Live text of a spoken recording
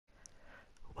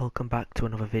welcome back to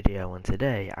another video, and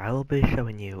today I will be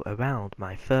showing you around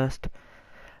my first,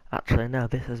 actually no,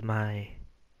 this is my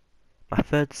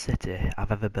third city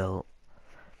I've ever built.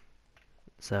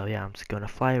 So yeah, I'm just going to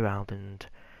fly around and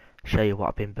show you what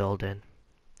I've been building.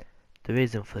 The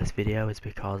reason for this video is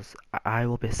because I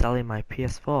will be selling my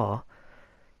PS4,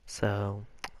 so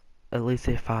at least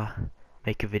if I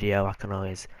make a video I can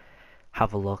always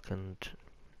have a look, and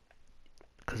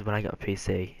because when I get a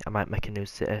PC I might make a new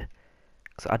city.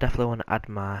 So I definitely want to add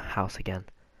my house again.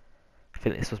 I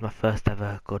think this was my first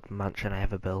ever good mansion I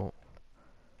ever built.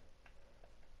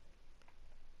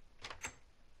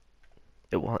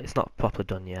 It's not properly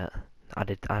done yet.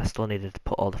 I still needed to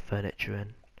put all the furniture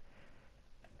in.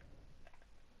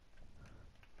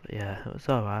 But yeah, it was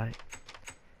alright.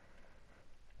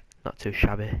 Not too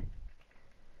shabby.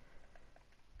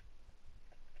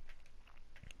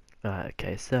 Right,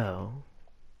 okay, so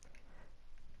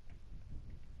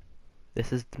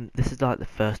this is like the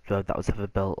first road that was ever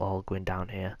built, all going down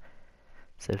here.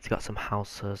 So we've got some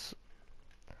houses,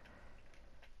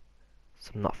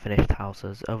 some not finished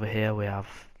houses. Over here we have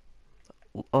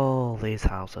all these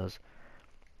houses.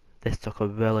 This took a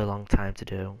really long time to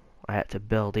do. I had to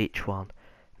build each one,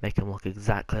 make them look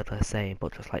exactly the same,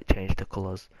 but just like change the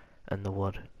colours and the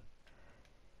wood.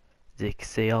 As you can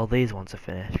see, all these ones are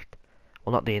finished.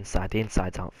 Well, not the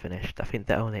insides aren't finished. I think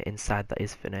the only inside that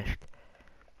is finished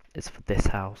is for this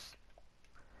house.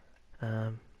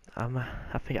 Yeah,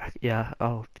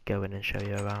 I'll go in and show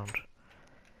you around.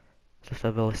 Just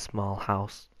a really small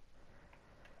house.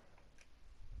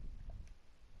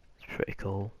 It's pretty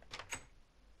cool.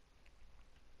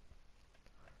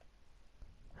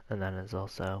 And then there's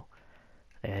also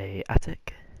a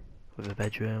attic with a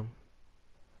bedroom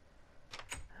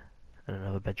and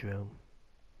another bedroom.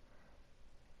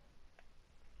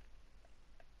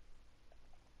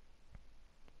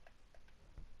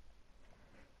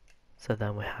 So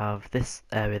then we have this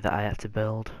area that I had to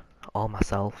build all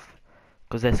myself,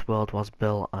 because this world was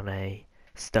built on a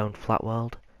stone flat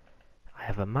world. I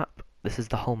have a map. This is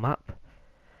the whole map.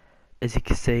 As you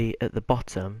can see at the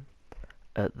bottom,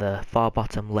 at the far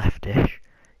bottom leftish,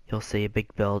 you'll see a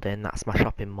big building. That's my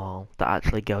shopping mall that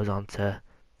actually goes on to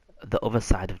the other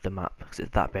side of the map because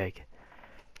it's that big.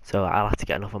 So I'll have to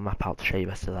get another map out to show you the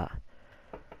rest of that.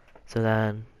 So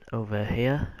then over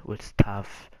here we just have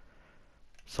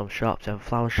some shops. We have a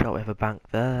flower shop, we have a bank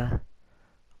there,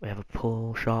 we have a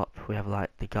pool shop, we have like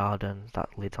the garden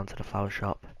that leads onto the flower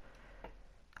shop.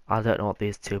 I don't know what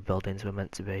these two buildings were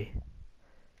meant to be.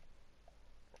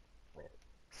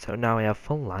 So now we have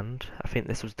full land. I think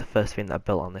this was the first thing that I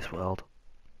built on this world.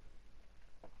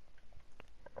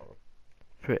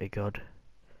 Pretty good.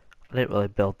 I didn't really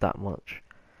build that much.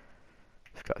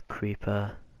 We've got a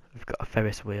creeper, we've got a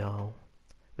Ferris wheel,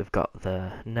 we've got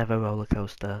the Never roller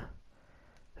coaster,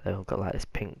 then we've got like this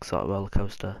pink sort of roller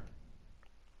coaster.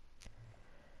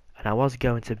 And I was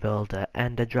going to build an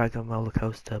Ender Dragon roller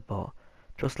coaster, but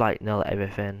just like nearly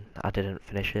everything, I didn't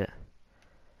finish it.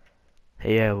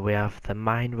 Here we have the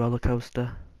Mine roller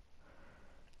coaster.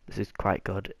 This is quite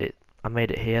good. I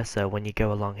made it here, so when you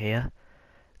go along here,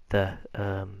 the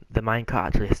minecart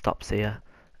actually stops here,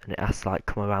 and it has to like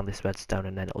come around this redstone,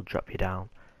 and then it'll drop you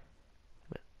down.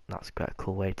 That's quite a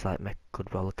cool way to like make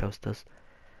good roller coasters.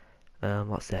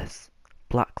 What's this?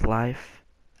 Black Life.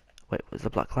 Wait, was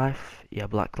it Black Life? Yeah,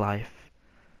 Black Life.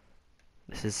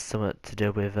 This is something to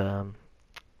do with the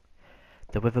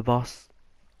Wither boss.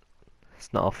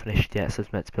 It's not all finished yet, so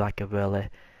it's meant to be like a really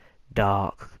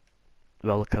dark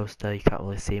roller coaster. You can't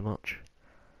really see much.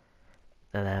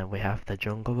 And then we have the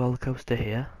Jungle roller coaster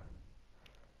here.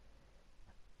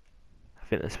 I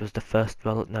think this was the first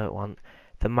the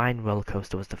Mine roller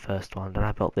coaster was the first one. Then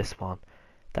I built this one.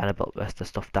 Then I built the rest of the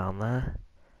stuff down there.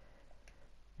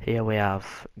 Here we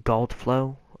have Gold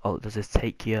Flow. All it does is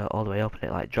take you all the way up, and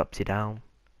it like drops you down.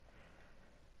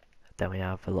 Then we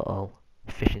have a little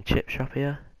fish and chip shop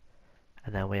here.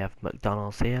 And then we have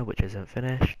McDonald's here, which isn't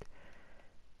finished.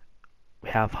 We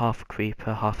have half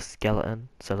creeper, half skeleton,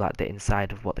 so like the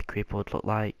inside of what the creeper would look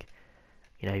like.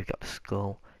 You know, you've got the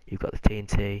skull, you've got the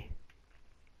TNT.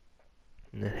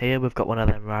 And then here we've got one of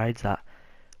them rides that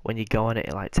when you go on it,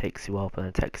 it like takes you up and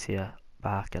then takes you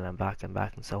back and then back and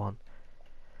back and so on.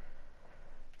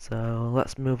 So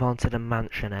let's move on to the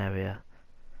mansion area.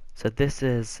 So this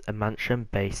is a mansion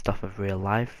based off of real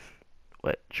life,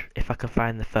 which if I can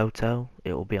find the photo,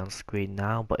 it will be on screen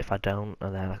now, but if I don't,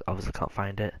 and then I obviously can't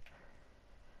find it.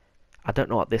 I don't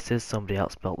know what this is, somebody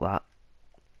else built that.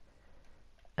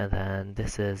 And then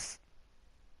this is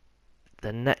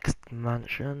the next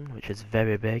mansion, which is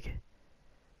very big.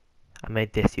 I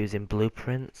made this using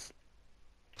blueprints.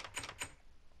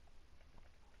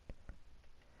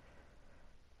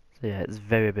 So yeah, it's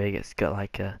very big. It's got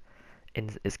like a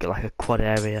quad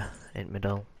area in the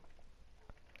middle.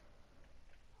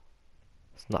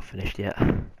 It's not finished yet.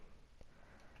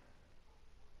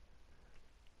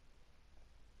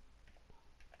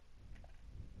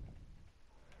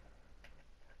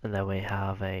 And then we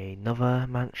have another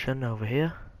mansion over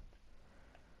here.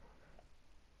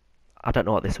 I don't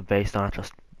know what this was based on.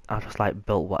 I just like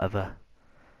built whatever.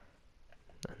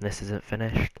 And this isn't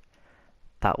finished.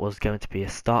 That was going to be a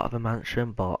start of a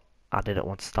mansion, but I didn't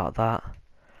want to start that.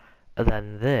 And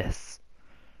then this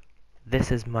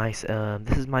is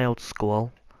my old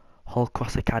school, Hull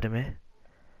Cross Academy.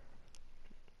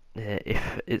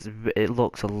 It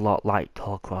looks a lot like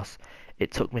Hull Cross.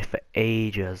 It took me for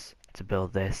ages to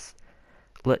build this.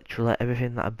 Literally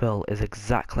everything that I built is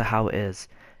exactly how it is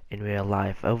in real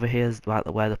life. Over here's like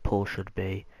where the pool should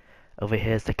be. Over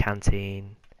here's the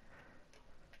canteen.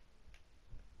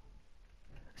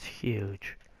 It's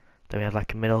huge. Then we have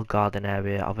like a middle garden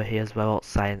area. Over here's where all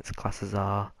science classes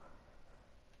are.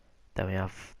 Then we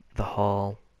have the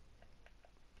hall.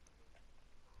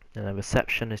 And the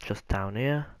reception is just down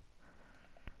here.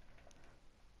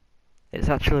 It's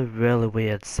actually really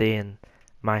weird seeing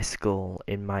my school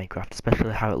in Minecraft,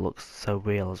 especially how it looks so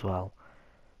real as well.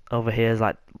 Over here is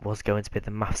like was going to be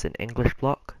the maths and English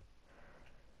block.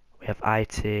 We have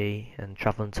IT and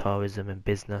travel and tourism and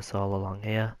business all along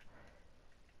here.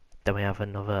 Then we have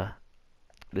another,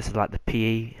 this is like the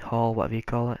PE hall, whatever you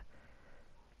call it.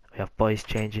 We have boys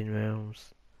changing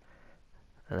rooms.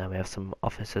 And then we have some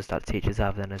offices that teachers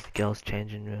have, then there's the girls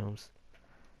changing rooms.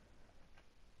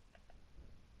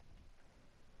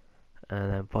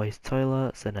 And then boys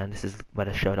toilets, and then this is where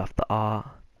they showed off the art.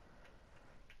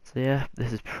 So yeah,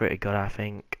 this is pretty good I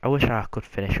think. I wish I could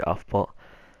finish it off, but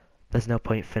there's no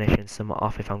point finishing something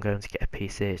off if I'm going to get a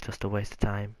PC, it's just a waste of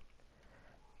time.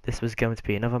 This was going to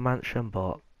be another mansion,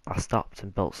 but I stopped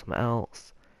and built something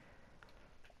else.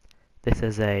 This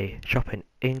is a shop in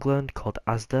England called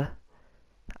Asda.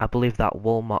 I believe that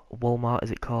Walmart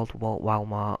is it called?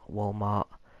 Walmart.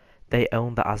 They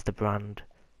own the Asda brand.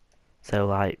 So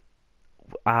like,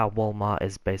 our Walmart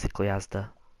is basically Asda.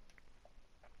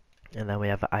 And then we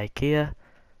have IKEA.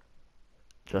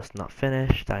 Just not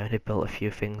finished. I only built a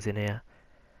few things in here.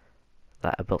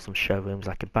 Like I built some showrooms,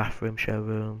 like a bathroom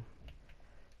showroom,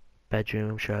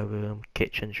 bedroom showroom,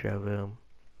 kitchen showroom,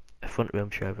 a front room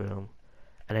showroom,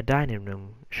 and a dining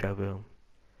room showroom.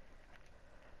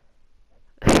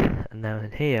 And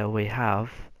then here we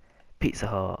have Pizza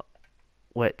Hut,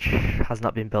 which has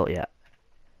not been built yet.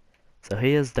 So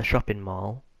here's the shopping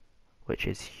mall, which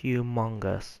is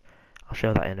humongous. I'll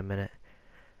show that in a minute.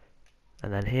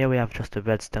 And then here we have just a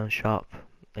redstone shop,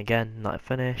 again not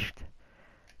finished.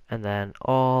 And then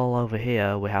all over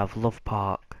here we have Love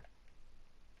Park.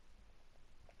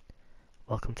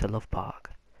 Welcome to Love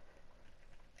Park.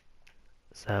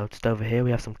 So just over here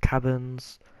we have some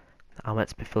cabins. I meant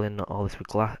to be filling all this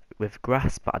with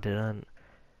grass, but I didn't.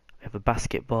 We have a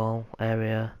basketball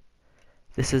area.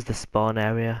 This is the spawn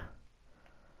area.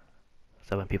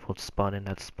 So when people spawn in,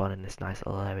 they'll spawn in this nice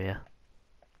little area.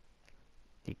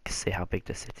 You can see how big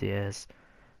the city is.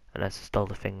 And that's just all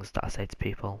the things that I say to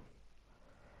people.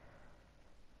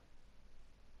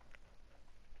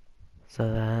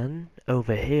 So then,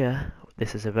 over here,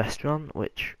 this is a restaurant,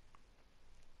 which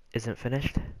isn't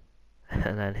finished.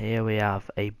 And then here we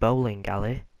have a bowling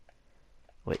alley,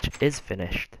 which is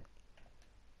finished.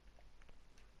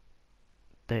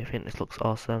 Don't you think this looks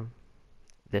awesome?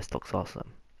 This looks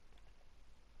awesome.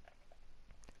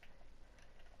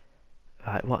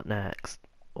 Right, what next?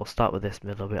 We'll start with this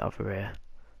middle bit over here.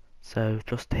 So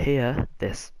just here,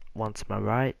 this one to my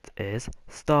right is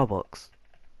Starbucks.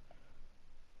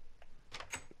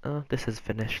 Oh, this is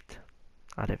finished.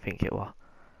 I don't think it was.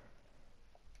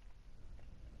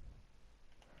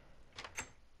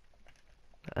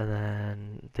 And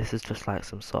then this is just like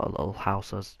some sort of little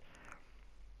houses.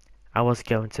 I was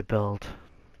going to build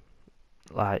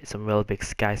like some really big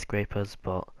skyscrapers,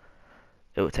 but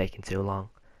it was taking too long.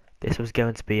 This was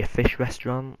going to be a fish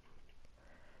restaurant,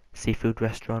 seafood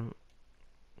restaurant.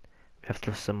 We have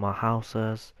just some more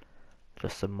houses,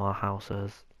 just some more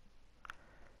houses.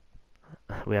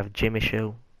 We have Jimmy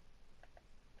Choo.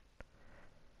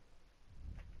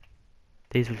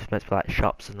 These were just meant to be like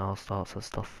shops and all sorts of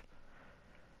stuff.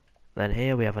 Then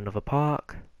here we have another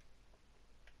park.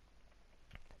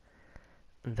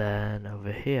 And then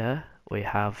over here we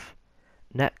have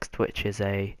Next, which is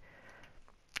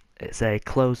it's a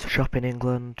closed shop in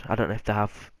England. I don't know if they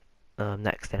have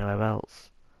Next anywhere else.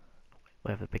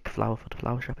 We have a big flower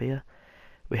shop here.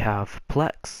 We have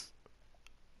Plex.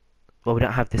 Well, we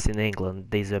don't have this in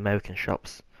England. These are American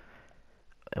shops.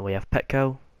 and we have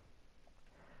Petco,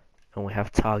 and we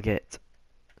have Target,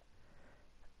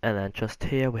 and then just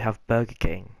here we have Burger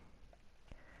King.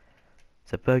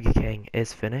 So Burger King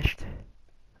is finished.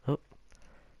 Oh,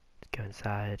 let's go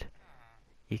inside.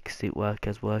 You can see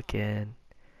workers working.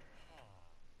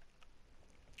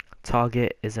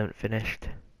 Target isn't finished.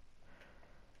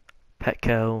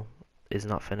 Petco is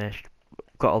not finished.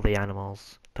 Got all the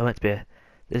animals. They're meant to be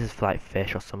this is for like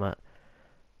fish or something.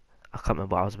 I can't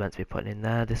remember what I was meant to be putting in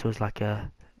there. This was like I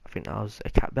think that was a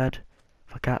cat bed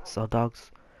for cats or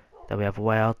dogs. Then we have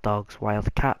wild dogs,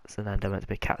 wild cats, and then there meant to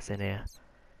be cats in here.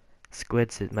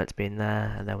 Squids is meant to be in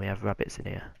there, and then we have rabbits in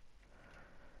here.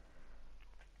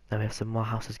 Then we have some more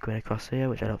houses going across here,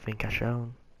 which I don't think I've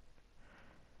shown.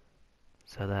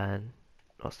 So then,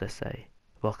 what's this say?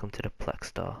 Welcome to the Plex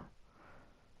store.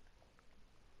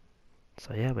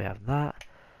 So yeah, we have that.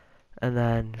 And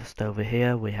then just over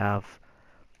here we have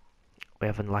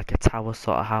like a tower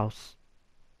sort of house.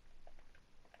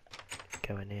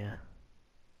 Go in here.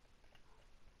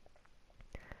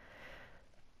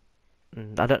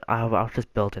 And I was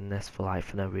just building this for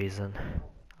no reason.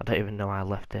 I don't even know why I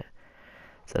left it.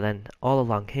 So then all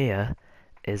along here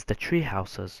is the tree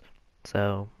houses.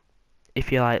 So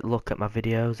if you look at my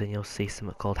videos, and you'll see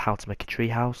something called how to make a tree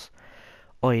house.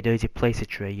 All you do is you place a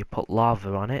tree, you put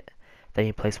lava on it, then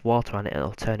you place water on it, and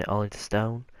it'll turn it all into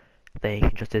stone. Then you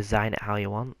can just design it how you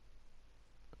want.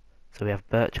 So we have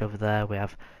birch over there, we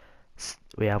have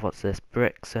what's this,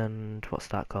 bricks, and what's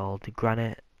that called,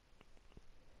 granite,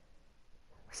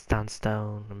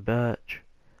 sandstone and birch,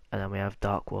 and then we have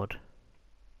dark wood.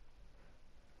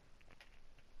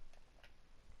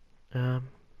 I'm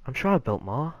sure I built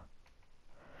more.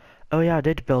 Oh yeah, I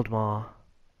did build more,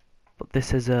 but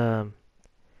this is a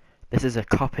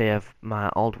copy of my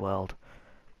old world.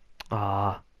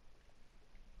 I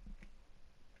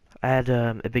had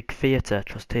a big theatre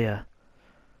just here.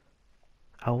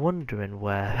 I'm wondering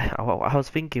where. I was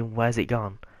thinking, where's it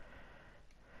gone?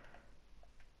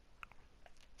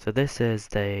 So this is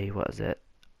what is it?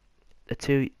 The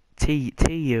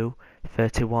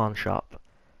TU31 shop.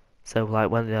 So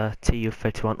when the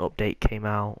TU31 update came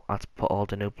out, I had to put all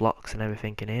the new blocks and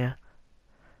everything in here.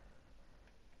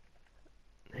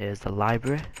 Here's the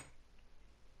library.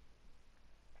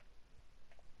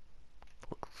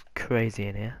 Looks crazy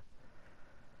in here.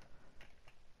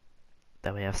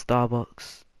 Then we have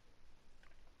Starbucks,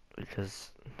 which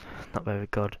is not very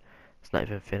good. It's not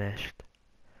even finished.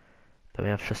 Then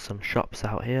we have just some shops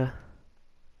out here.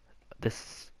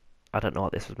 I don't know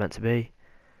what this was meant to be.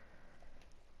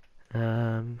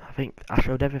 I think I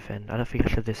showed everything. I don't think I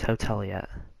showed this hotel yet.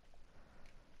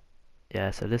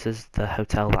 Yeah, so this is the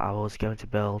hotel that I was going to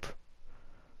build.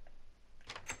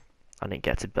 I didn't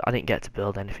get to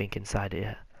build anything inside it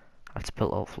yet. I had to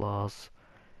build all floors.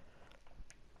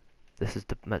 This is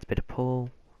meant to be the pool.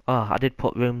 Oh, I did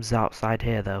put rooms outside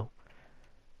here though,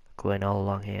 going all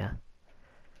along here.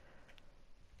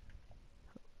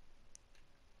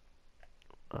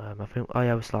 I think. Oh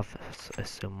yeah, we still have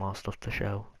some more stuff to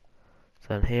show. So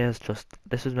then here's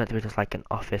this was meant to be just like an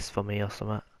office for me or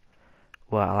something,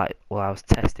 where I was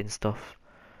testing stuff.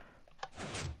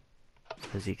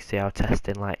 As you can see, I was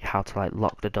testing how to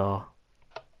lock the door.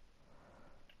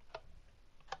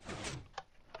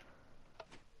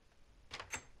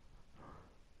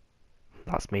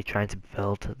 That's me trying to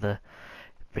build the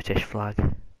British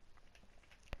flag.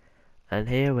 And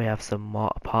here we have some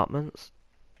more apartments.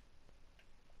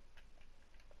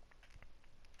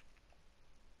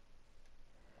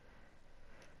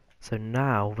 So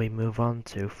now we move on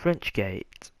to French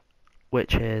Gate,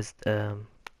 which is a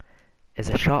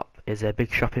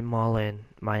big shopping mall in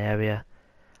my area.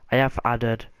 I have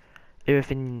added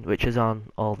everything which is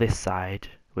on all this side,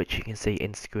 which you can see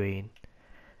in screen,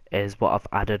 is what I've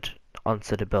added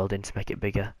onto the building to make it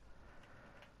bigger.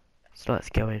 So let's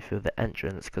go in through the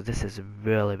entrance, because this is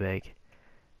really big.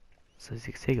 So as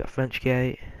you can see, you got French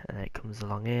Gate, and it comes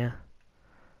along here.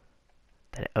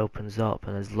 Then it opens up,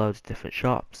 and there's loads of different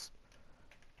shops.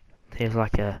 Here's I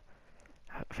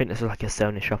think this is like a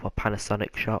Sony shop or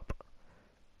Panasonic shop.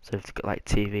 So it's got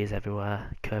TVs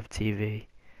everywhere, curved TV.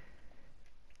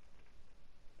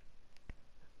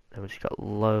 Then we've just got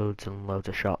loads and loads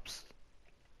of shops.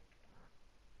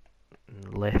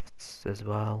 And lifts as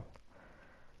well.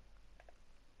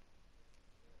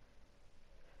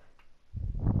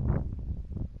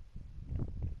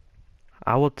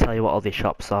 I will tell you what all these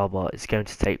shops are, but it's going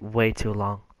to take way too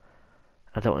long.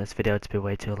 I don't want this video to be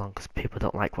way too long, because people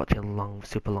don't like watching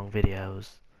super long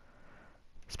videos.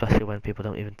 Especially when people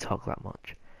don't even talk that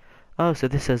much. Oh, so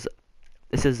this is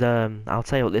I'll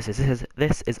tell you what this is.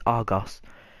 This is Argos.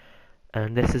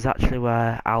 And this is actually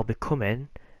where I'll be coming,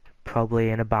 probably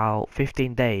in about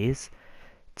 15 days,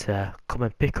 to come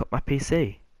and pick up my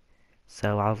PC.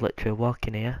 So I'll literally walk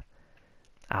in here,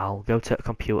 I'll go to a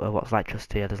computer, what's like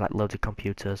just here, there's like loads of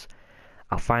computers.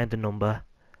 I'll find the number,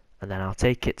 and then I'll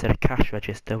take it to the cash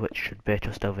register, which should be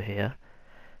just over here.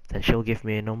 Then she'll give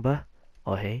me a number,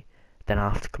 or he. Then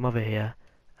I'll have to come over here,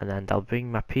 and then they'll bring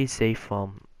my PC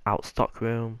from out stock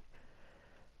room.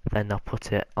 Then they'll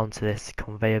put it onto this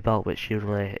conveyor belt, which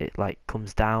usually it like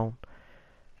comes down.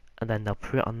 And then they'll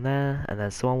put it on there, and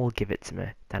then someone will give it to me.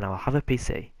 Then I'll have a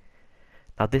PC.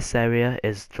 Now this area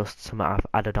is just something I've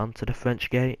added on to the French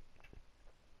gate.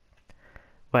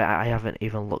 Wait, I haven't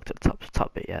even looked at the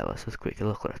top bit yet. Let's just quickly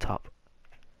look at the top.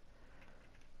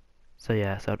 So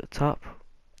yeah, so at the top,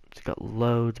 it's got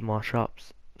loads more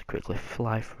shops to quickly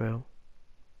fly through.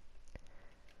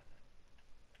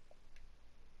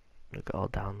 Look at all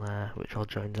down there, which all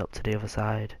joins up to the other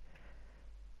side.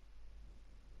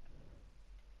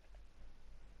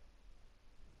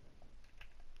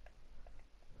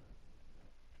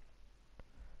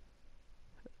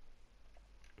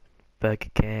 Burger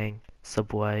King,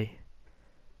 Subway,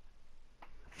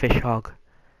 Fish Hog,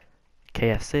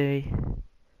 KFC,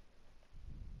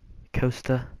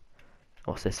 Coaster.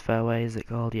 What's this, Fairway is it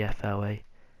called? Yeah, Fairway.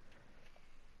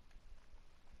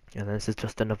 And this is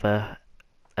just another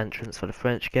entrance for the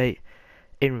French gate.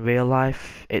 In real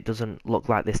life, it doesn't look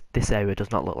like this. This area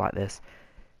does not look like this.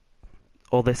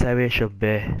 All this area should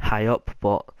be high up,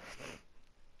 but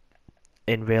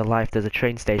in real life there's a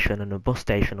train station and a bus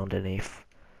station underneath,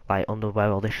 like under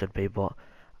where all this should be, but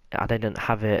I didn't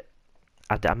have it.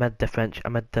 I made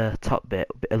the top bit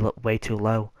way too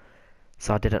low,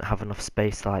 so I didn't have enough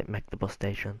space to like make the bus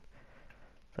station.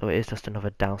 So it is just another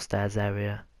downstairs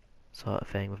area sort of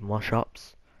thing with more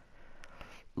shops.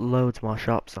 Loads more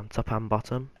shops on top and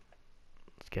bottom.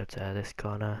 Let's go to this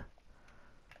corner.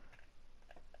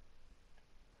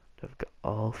 We've got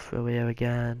all through here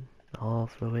again, all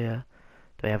through here.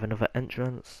 Do we have another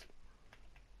entrance?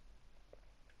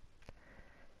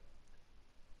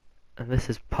 And this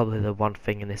is probably the one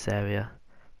thing in this area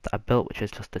that I built, which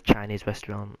is just a Chinese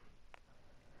restaurant.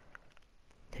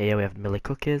 Here we have Millie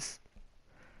Cookies.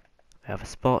 We have a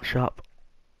sports shop.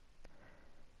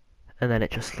 And then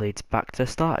it just leads back to the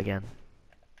start again.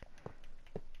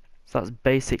 So that's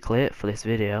basically it for this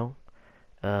video.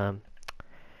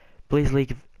 Please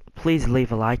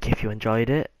leave a like if you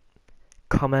enjoyed it.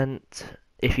 Comment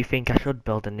if you think I should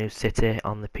build a new city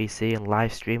on the PC and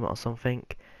live stream it or something.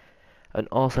 And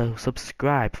also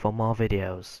subscribe for more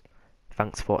videos.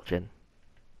 Thanks for watching.